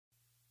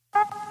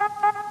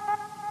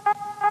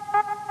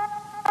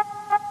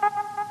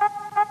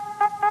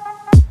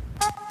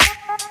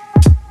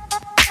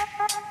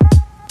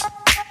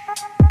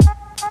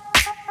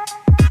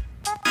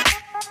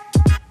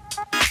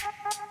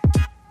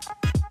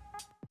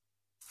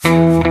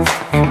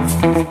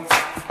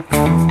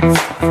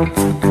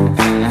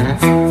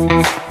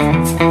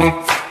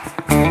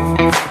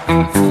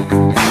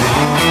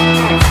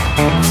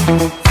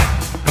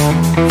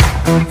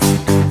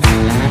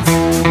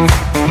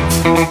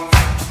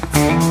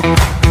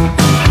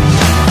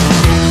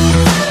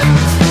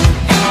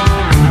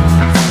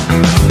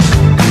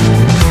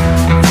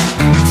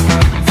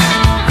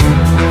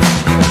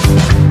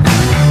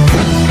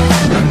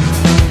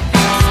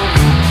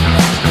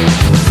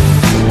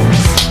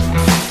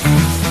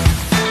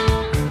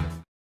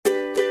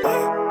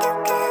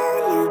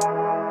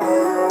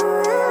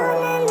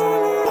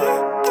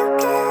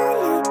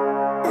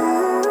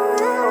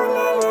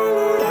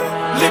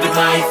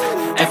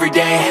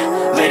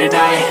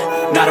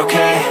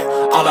okay.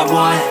 All I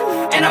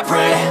want, and I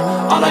pray,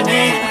 all I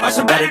need are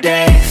some better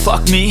days.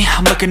 Fuck me,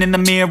 I'm looking in the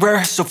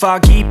mirror, so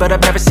foggy, but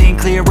I've never seen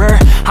clearer.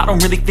 I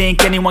don't really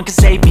think anyone can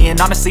save me, and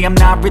honestly I'm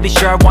not really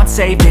sure I want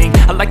saving.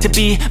 I like to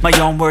be my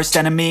own worst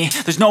enemy.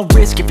 There's no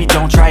risk if you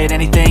don't try at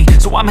anything,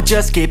 so I'ma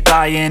just keep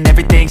buying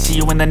everything. See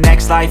you in the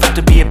next life, have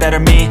to be a better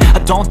me. I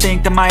don't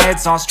think that my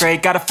head's on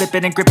straight, gotta flip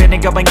it and grip it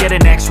and go and get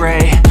an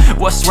x-ray.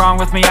 What's wrong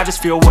with me? I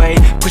just feel weight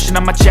pushing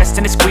on my chest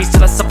and it squeezes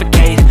till I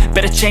suffocate.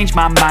 Better change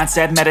my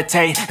mindset,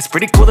 meditate. It's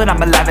pretty cool that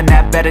I'm alive and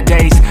have better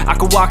days. I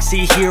could walk,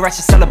 see, hear, I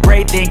should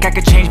celebrate. Think I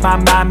could change my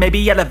mind,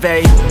 maybe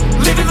elevate.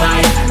 Living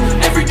life,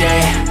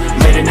 everyday,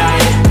 late at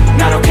night,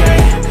 not okay.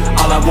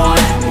 All I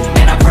want,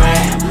 and I pray,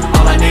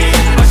 all I need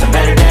are some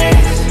better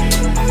days.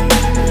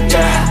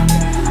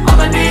 Yeah, all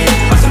I need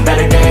are some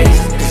better days.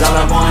 Cause all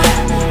I want,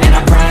 and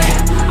I pray,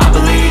 I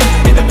believe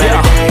in the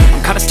better days.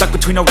 I'm kinda stuck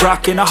between a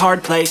rock and a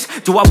hard place.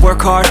 Do I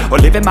work hard, or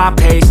live at my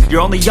pace?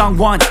 You're only young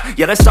once,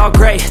 yeah that's all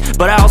great,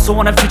 but I also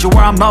want a future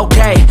where I'm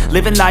okay.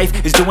 Living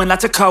life is doing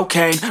lots of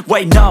cocaine.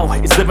 Wait no,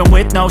 it's living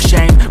with no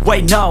shame.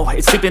 Wait no,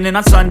 it's sleeping in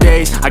on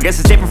Sundays. I guess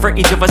it's different for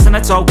each of us and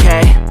that's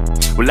okay.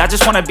 Well I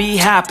just wanna be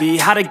happy,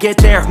 how to get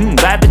there?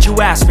 Glad that you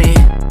asked me.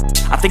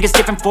 I think it's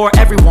different for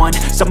everyone.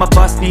 Some of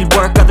us need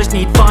work, others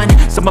need fun.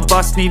 Some of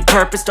us need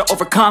purpose to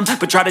overcome.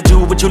 But try to do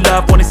what you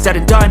love when it's said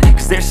and done.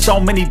 Cause there's so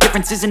many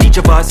differences in each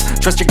of us.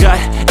 Trust your gut,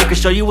 it can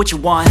show you what you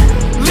want.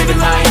 Living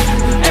life,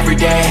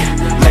 everyday,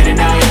 late at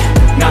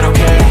night, not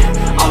okay.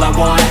 All I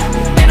want,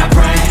 and I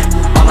pray,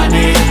 all I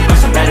need are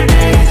some better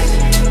days.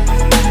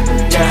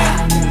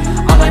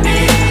 Yeah, all I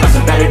need are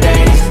some better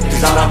days.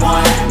 Cause all I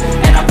want,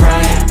 and I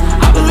pray,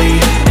 I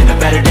believe in the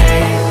better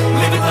days.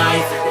 Living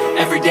life,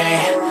 everyday,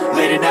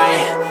 late at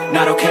night,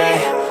 not okay.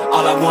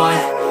 All I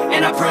want,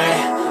 and I pray,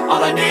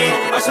 all I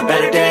need are some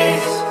better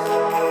days.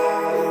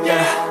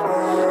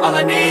 Yeah, all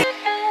I need.